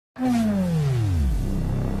Whoa,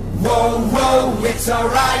 whoa, it's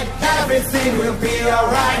alright, everything will be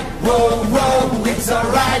alright. Whoa, whoa, it's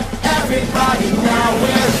alright, everybody now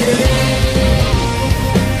we're here.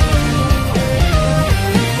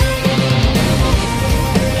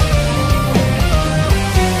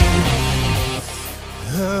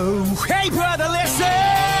 Oh, hey brother, listen.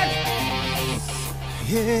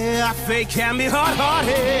 Yeah, fake can be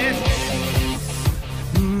hard-hearted.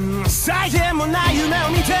 最低もない夢を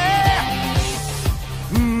見て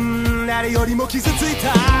誰よりも傷つい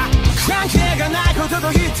た関係がないことと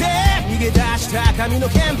言って逃げ出した紙の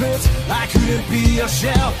見物 I couldn't be your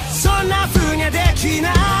shell そんな風にはできな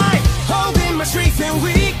い Holding my strength and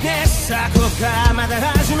weakness さあここからまだ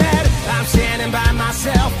始める I'm standing by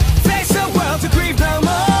myself Face the world to grieve no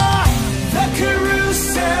more The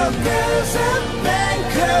carousel goes up and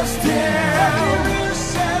goes down The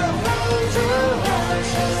carousel goes up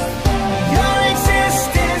Your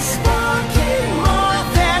existence walking more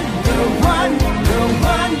than no one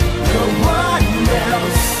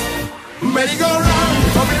else Merry go round,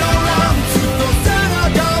 come it all round ずっと背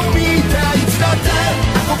中を見ていつだって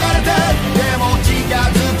憧れてでも近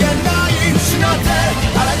づけない失って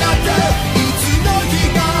抗っていつの日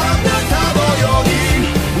かあなたのように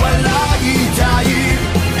笑いたい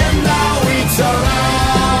And now it's around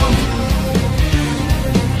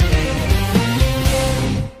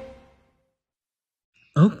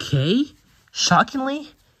Okay, shockingly,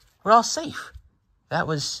 we're all safe. That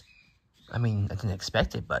was, I didn't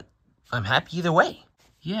expect it, but I'm happy either way.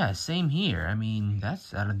 Yeah, same here.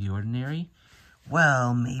 That's out of the ordinary.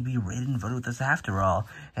 Well, maybe Raiden voted with us after all,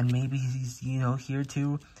 and maybe he's, here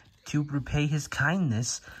to repay his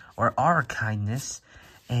kindness, or our kindness,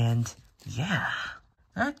 and yeah.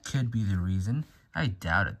 That could be the reason. I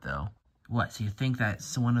doubt it, though. What, so you think that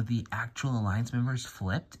one of the actual Alliance members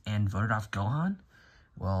flipped and voted off Gohan?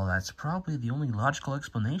 Well, that's probably the only logical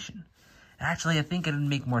explanation. Actually, I think it'd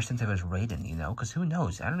make more sense if it was Raiden, because who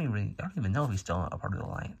knows? I don't even know if he's still a part of the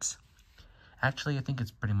Alliance. Actually, I think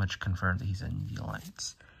it's pretty much confirmed that he's in the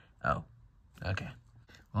Alliance. Oh, okay.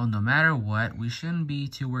 Well, no matter what, we shouldn't be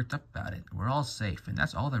too worked up about it. We're all safe, and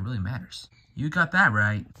that's all that really matters. You got that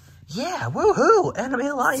right. Yeah, woohoo! Anime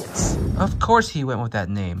Alliance! Of course he went with that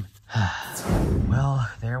name. Well,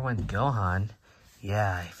 there went Gohan.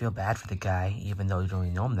 Yeah, I feel bad for the guy, even though you don't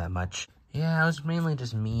really know him that much. Yeah, it was mainly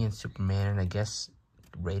just me and Superman, and I guess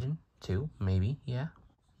Raiden, too, maybe, yeah.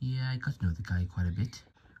 Yeah, I got to know the guy quite a bit.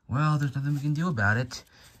 Well, there's nothing we can do about it.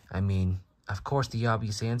 Of course, the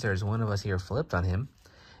obvious answer is one of us here flipped on him.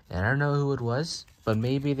 And I don't know who it was, but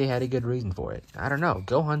maybe they had a good reason for it. I don't know,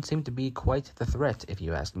 Gohan seemed to be quite the threat, if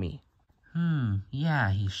you ask me.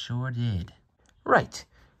 Yeah, he sure did. Right.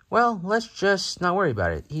 Well, let's just not worry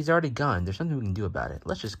about it. He's already gone. There's nothing we can do about it.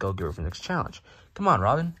 Let's just go get ready for the next challenge. Come on,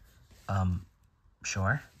 Robin.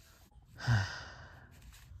 Sure.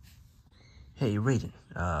 Hey, Raiden.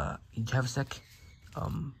 You have a sec?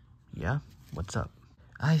 Yeah? What's up?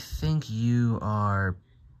 I think you are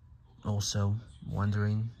also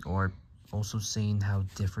wondering, or also seeing how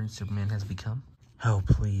different Superman has become. Oh,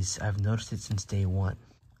 please. I've noticed it since day one.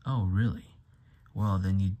 Oh, really? Well,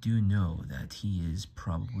 then you do know that he is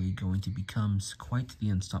probably going to become quite the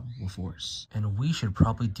unstoppable force. And we should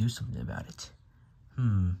probably do something about it.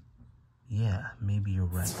 Yeah, maybe you're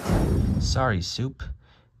right. Sorry, Soup,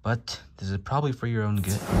 but this is probably for your own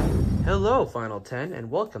good. Hello, Final 10, and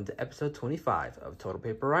welcome to episode 25 of Total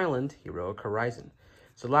Paper Island Heroic Horizon.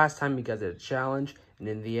 So last time you guys did a challenge, and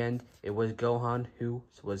in the end, it was Gohan who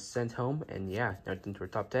was sent home, and yeah, now it's into our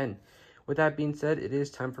top 10. With that being said, it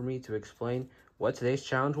is time for me to explain what today's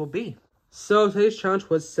challenge will be. So today's challenge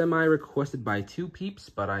was semi-requested by two peeps,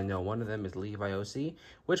 but I know one of them is Levi OC,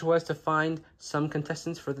 which was to find some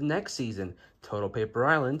contestants for the next season, Total Paper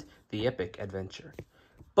Island, The Epic Adventure.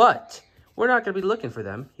 But we're not going to be looking for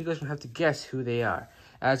them. You guys will have to guess who they are.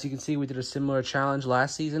 As you can see, we did a similar challenge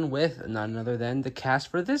last season with none other than the cast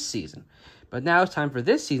for this season. But now it's time for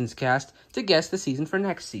this season's cast to guess the season for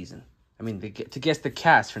next season. To guess the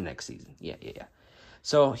cast for next season. Yeah.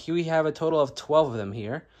 So here we have a total of 12 of them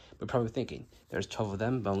here. We're probably thinking, there's 12 of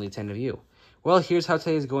them, but only 10 of you. Well, here's how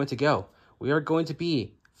today is going to go. We are going to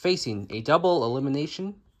be facing a double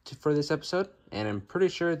elimination for this episode. And I'm pretty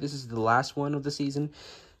sure this is the last one of the season.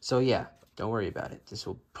 So yeah, don't worry about it. This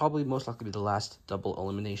will probably most likely be the last double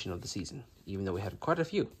elimination of the season. Even though we had quite a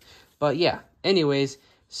few. But yeah, anyways,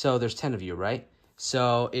 so there's 10 of you, right?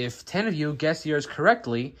 So if 10 of you guess yours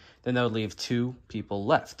correctly, then that would leave 2 people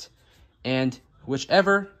left. And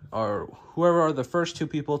whoever are the first 2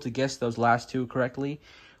 people to guess those last 2 correctly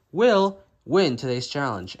will win today's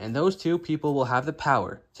challenge. And those 2 people will have the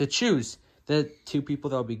power to choose the 2 people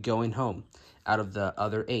that will be going home out of the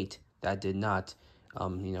other 8 that did not,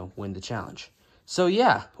 win the challenge. So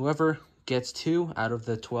yeah, whoever gets 2 out of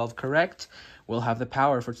the 12 correct will have the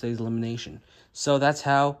power for today's elimination. So that's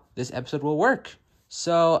how this episode will work.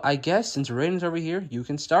 So I guess since Raiden's over here, you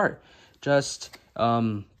can start. Just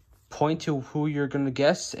point to who you're going to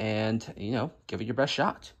guess and, give it your best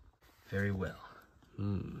shot. Very well.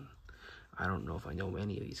 I don't know if I know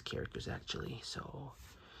any of these characters, actually, so...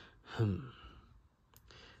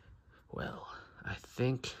 Well, I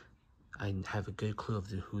think I have a good clue of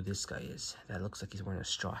who this guy is. That looks like he's wearing a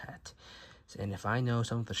straw hat. And if I know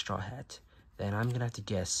someone with a straw hat, then I'm going to have to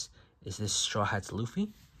guess, is this Straw Hat's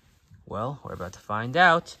Luffy? Well, we're about to find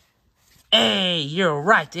out. Hey, you're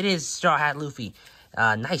right. It is Straw Hat Luffy.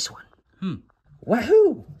 Nice one.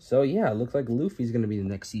 Wahoo! So, yeah, it looks like Luffy's going to be the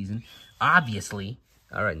next season. Obviously.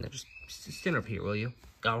 All right, now just stand up here, will you?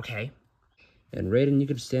 Okay. And Raiden, you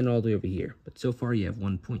can stand all the way over here. But so far, you have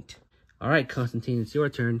 1 point. All right, Constantine, it's your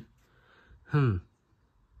turn. I'm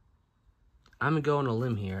going to go on a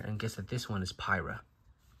limb here and guess that this one is Pyra.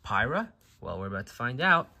 Pyra? Well, we're about to find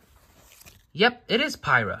out. Yep, it is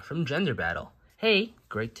Pyra from Gender Battle. Hey,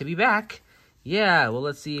 great to be back. Yeah, well,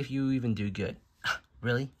 let's see if you even do good.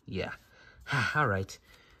 Really? Yeah. All right.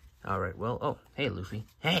 Well, oh, hey, Luffy.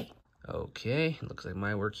 Hey. Okay, looks like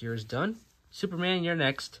my work here is done. Superman, you're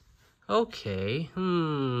next. Okay,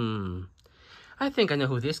 I think I know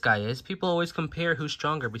who this guy is. People always compare who's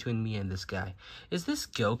stronger between me and this guy. Is this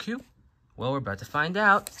Goku? Well, we're about to find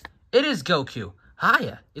out. It is Goku.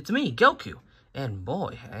 Hiya, it's me, Goku. And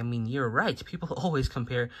boy, I mean, you're right. People always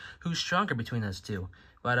compare who's stronger between us two.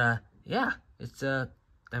 But, yeah, it's, I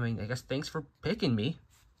guess thanks for picking me.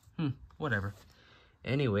 Whatever.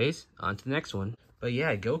 Anyways, on to the next one. But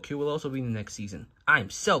yeah, Goku will also be in the next season.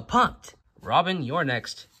 I'm so pumped! Robin, you're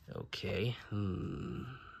next. Okay,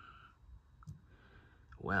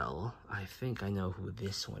 Well, I think I know who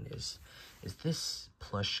this one is. Is this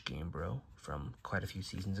Plush Game Bro from quite a few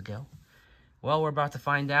seasons ago? Well, we're about to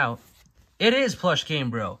find out. It is Plush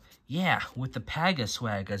Game Bro. Yeah, with the Paga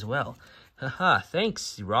swag as well. Haha,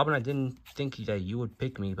 thanks, Robin. I didn't think that you would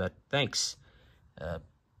pick me, but thanks.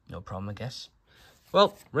 No problem, I guess.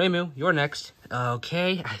 Well, Reimu, you're next.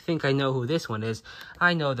 Okay, I think I know who this one is.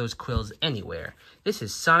 I know those quills anywhere. This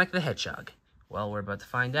is Sonic the Hedgehog. Well, we're about to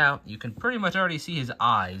find out. You can pretty much already see his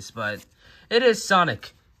eyes, but it is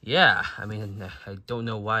Sonic. Yeah, I mean, I don't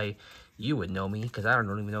know why you would know me, because I don't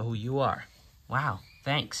even know who you are. Wow,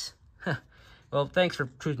 thanks. Well, thanks for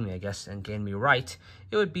choosing me, I guess, and getting me right.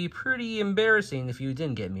 It would be pretty embarrassing if you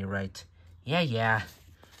didn't get me right. Yeah.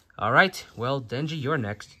 All right, well, Denji, you're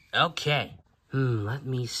next. Okay. Let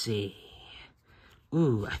me see.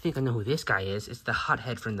 Ooh, I think I know who this guy is. It's the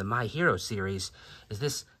hothead from the My Hero series. Is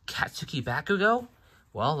this Katsuki Bakugo?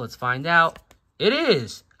 Well, let's find out. It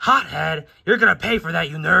is! Hothead! You're gonna pay for that,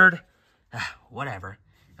 you nerd! Whatever.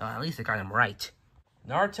 At least I got him right.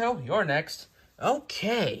 Naruto, you're next.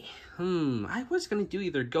 Okay. I was gonna do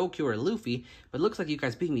either Goku or Luffy, but it looks like you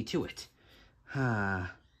guys beat me to it.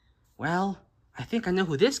 Well, I think I know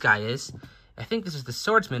who this guy is. I think this is the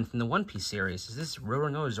swordsman from the One Piece series. Is this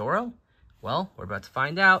Roronoa Zoro? Well, we're about to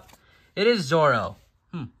find out. It is Zoro.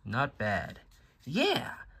 Not bad.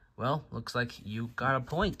 Yeah. Well, looks like you got a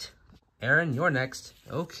point. Aaron, you're next.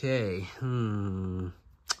 Okay. I'm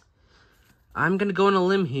gonna go on a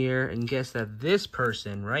limb here and guess that this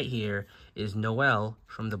person right here is Noelle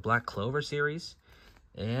from the Black Clover series.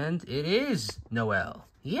 And it is Noelle.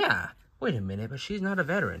 Yeah. Wait a minute, but she's not a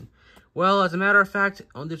veteran. Well, as a matter of fact,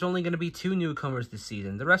 there's only going to be 2 newcomers this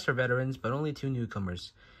season. The rest are veterans, but only 2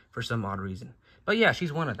 newcomers for some odd reason. But yeah,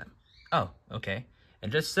 she's one of them. Oh, okay.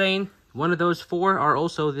 And just saying, one of those 4 are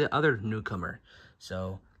also the other newcomer.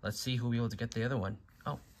 So let's see who will be able to get the other one.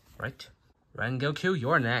 Oh, right. Rengoku,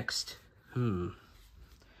 you're next.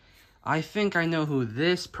 I think I know who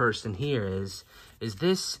this person here is. Is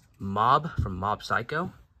this Mob from Mob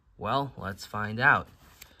Psycho? Well, let's find out.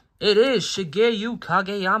 It is Shigeru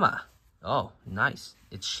Kageyama. Oh, nice.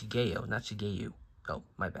 It's Shigeo, not Shigeru. Oh,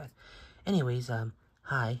 my bad. Anyways,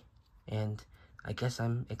 hi. And I guess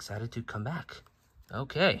I'm excited to come back.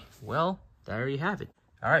 Okay, well, there you have it.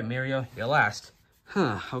 All right, Mirio, you're last.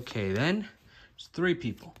 Okay then. There's 3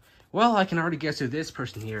 people. Well, I can already guess who this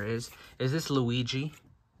person here is. Is this Luigi?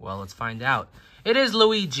 Well, let's find out. It is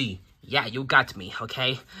Luigi. Yeah, you got me,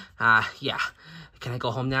 okay? Yeah. Can I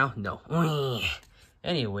go home now? No.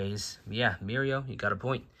 Anyways, yeah, Mirio, you got a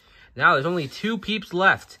point. Now there's only 2 peeps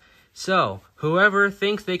left. So, whoever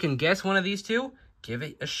thinks they can guess one of these 2, give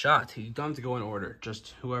it a shot. You don't have to go in order.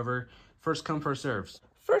 Just whoever, first come, first serves.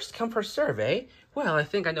 first come, first serve, eh? Well, I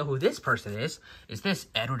think I know who this person is. Is this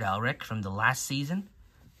Edward Elric from the last season?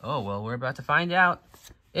 Oh, well, we're about to find out.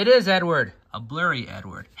 It is Edward. A blurry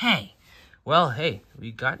Edward. Hey. Well, hey,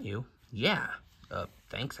 we got you. Yeah.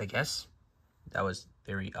 Thanks, I guess. That was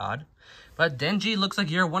very odd. But Denji, looks like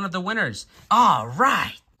you're one of the winners. All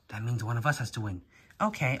right. That means one of us has to win.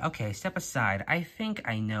 Okay, step aside. I think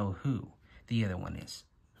I know who the other one is.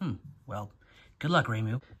 Well, good luck,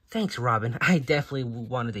 Reimu. Thanks, Robin. I definitely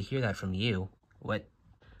wanted to hear that from you. What?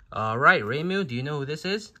 All right, Reimu, do you know who this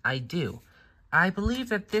is? I do. I believe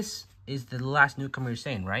that this is the last newcomer you're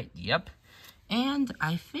saying, right? Yep. And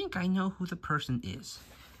I think I know who the person is.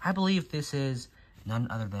 I believe this is none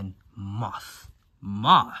other than Moth.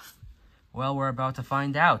 Moth. Well, we're about to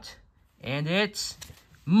find out. And it's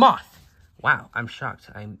Moth. Wow, I'm shocked.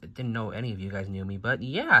 I didn't know any of you guys knew me, but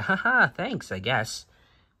yeah, haha, thanks, I guess.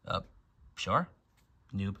 Sure?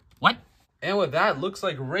 Noob. What? And with that, looks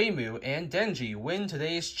like Reimu and Denji win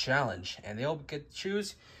today's challenge, and they'll get to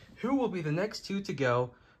choose who will be the next two to go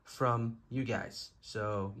from you guys.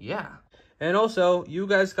 So, yeah. And also, you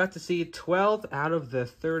guys got to see 12 out of the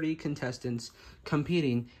 30 contestants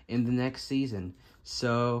competing in the next season.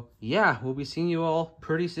 So, yeah, we'll be seeing you all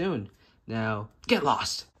pretty soon. Now, get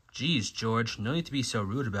lost! Jeez, George, no need to be so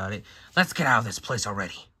rude about it. Let's get out of this place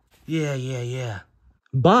already. Yeah.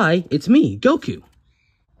 Bye, it's me, Goku.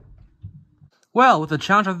 Well, with the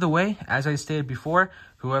challenge out of the way, as I stated before,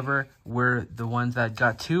 whoever were the ones that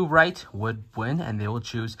got 2 right would win, and they will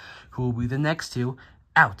choose who will be the next 2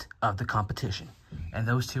 out of the competition. And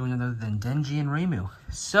those 2 are none other than Denji and Reimu.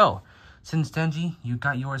 So, since Denji, you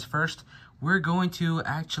got yours first, we're going to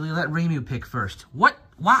actually let Reimu pick first. What?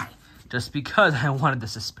 Why? Just because I wanted the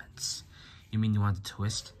suspense. You mean you want the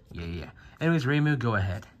twist? Yeah. Anyways, Reimu, go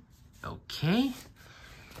ahead. Okay.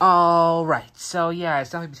 Alright, so yeah, it's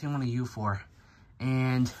definitely between one of you 4.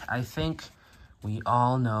 And I think we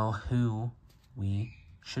all know who we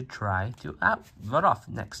should try to vote off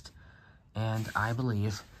next. And I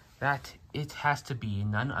believe that it has to be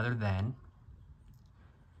none other than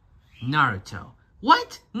Naruto.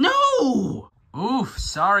 What? No! Oof,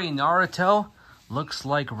 sorry, Naruto. Looks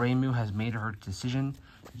like Reimu has made her decision.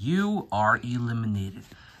 You are eliminated.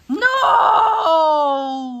 No!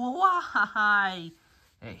 Why?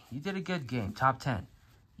 Hey, you did a good game. Top 10.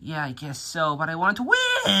 Yeah, I guess so, but I want to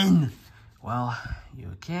win! Well,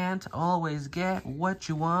 you can't always get what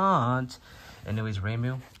you want. Anyways,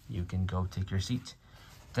 Reimu, you can go take your seat.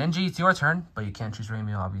 Denji, it's your turn, but you can't choose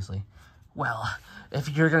Reimu, obviously. Well, if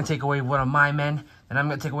you're going to take away one of my men, then I'm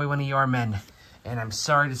going to take away one of your men. And I'm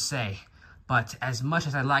sorry to say, but as much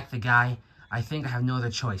as I like the guy, I think I have no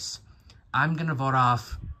other choice. I'm going to vote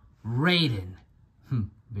off Raiden.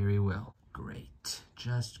 Very well. Great.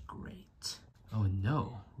 Just great. Oh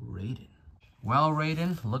no, Raiden. Well,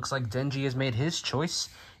 Raiden, looks like Denji has made his choice.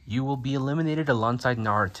 You will be eliminated alongside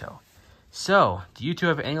Naruto. So, do you two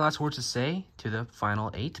have any last words to say to the final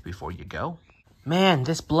 8 before you go? Man,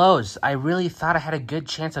 this blows. I really thought I had a good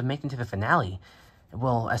chance of making it to the finale.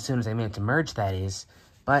 Well, as soon as I made it to merge, that is.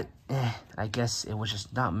 But, I guess it was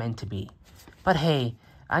just not meant to be. But hey,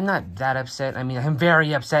 I'm not that upset. I mean, I'm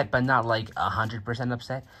very upset, but not like 100%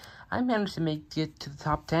 upset. I managed to make it to the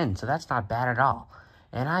top 10, so that's not bad at all.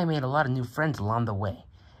 And I made a lot of new friends along the way.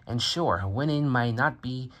 And sure, winning might not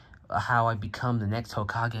be how I become the next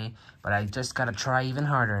Hokage, but I just gotta try even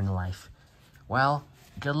harder in life. Well,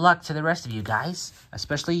 good luck to the rest of you guys,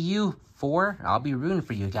 especially you 4. I'll be rooting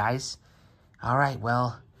for you guys. Alright,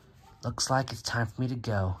 well, looks like it's time for me to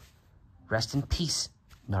go. Rest in peace,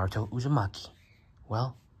 Naruto Uzumaki.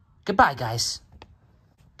 Well, goodbye, guys.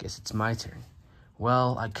 Guess it's my turn.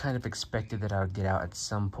 Well, I kind of expected that I would get out at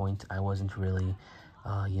some point. I wasn't really,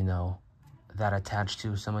 that attached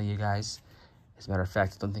to some of you guys. As a matter of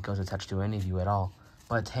fact, I don't think I was attached to any of you at all.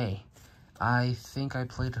 But hey, I think I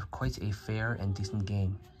played quite a fair and decent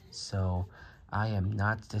game. So I am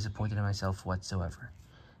not disappointed in myself whatsoever.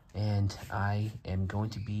 And I am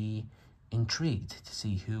going to be intrigued to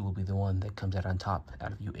see who will be the one that comes out on top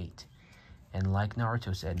out of you 8. And like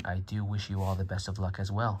Naruto said, I do wish you all the best of luck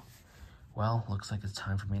as well. Well, looks like it's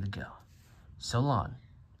time for me to go. So long,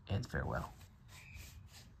 and farewell.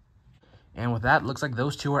 And with that, looks like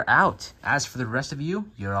those 2 are out. As for the rest of you,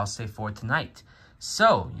 you're all safe for tonight.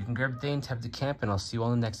 So, you can grab things, head to camp, and I'll see you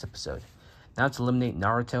all in the next episode. Now to eliminate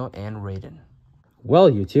Naruto and Raiden. Well,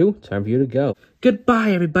 you 2, time for you to go.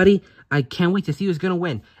 Goodbye, everybody. I can't wait to see who's gonna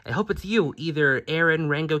win. I hope it's you, either Eren,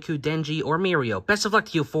 Rengoku, Denji, or Mirio. Best of luck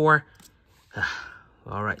to you 4.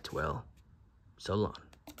 Alright, well, so long.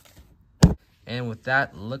 And with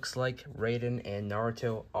that, looks like Raiden and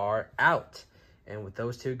Naruto are out. And with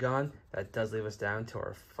those two gone, that does leave us down to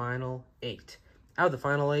our final 8. Out of the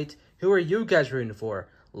final 8, who are you guys rooting for?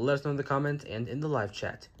 Let us know in the comments and in the live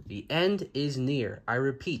chat. The end is near. I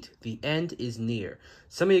repeat, the end is near.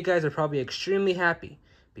 Some of you guys are probably extremely happy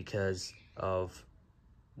because of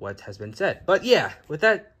what has been said. But yeah, with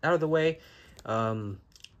that out of the way,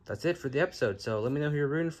 that's it for the episode. So let me know who you're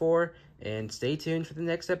rooting for, and stay tuned for the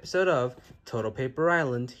next episode of Total Paper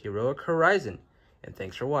Island Heroic Horizon. And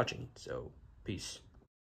thanks for watching. So, peace.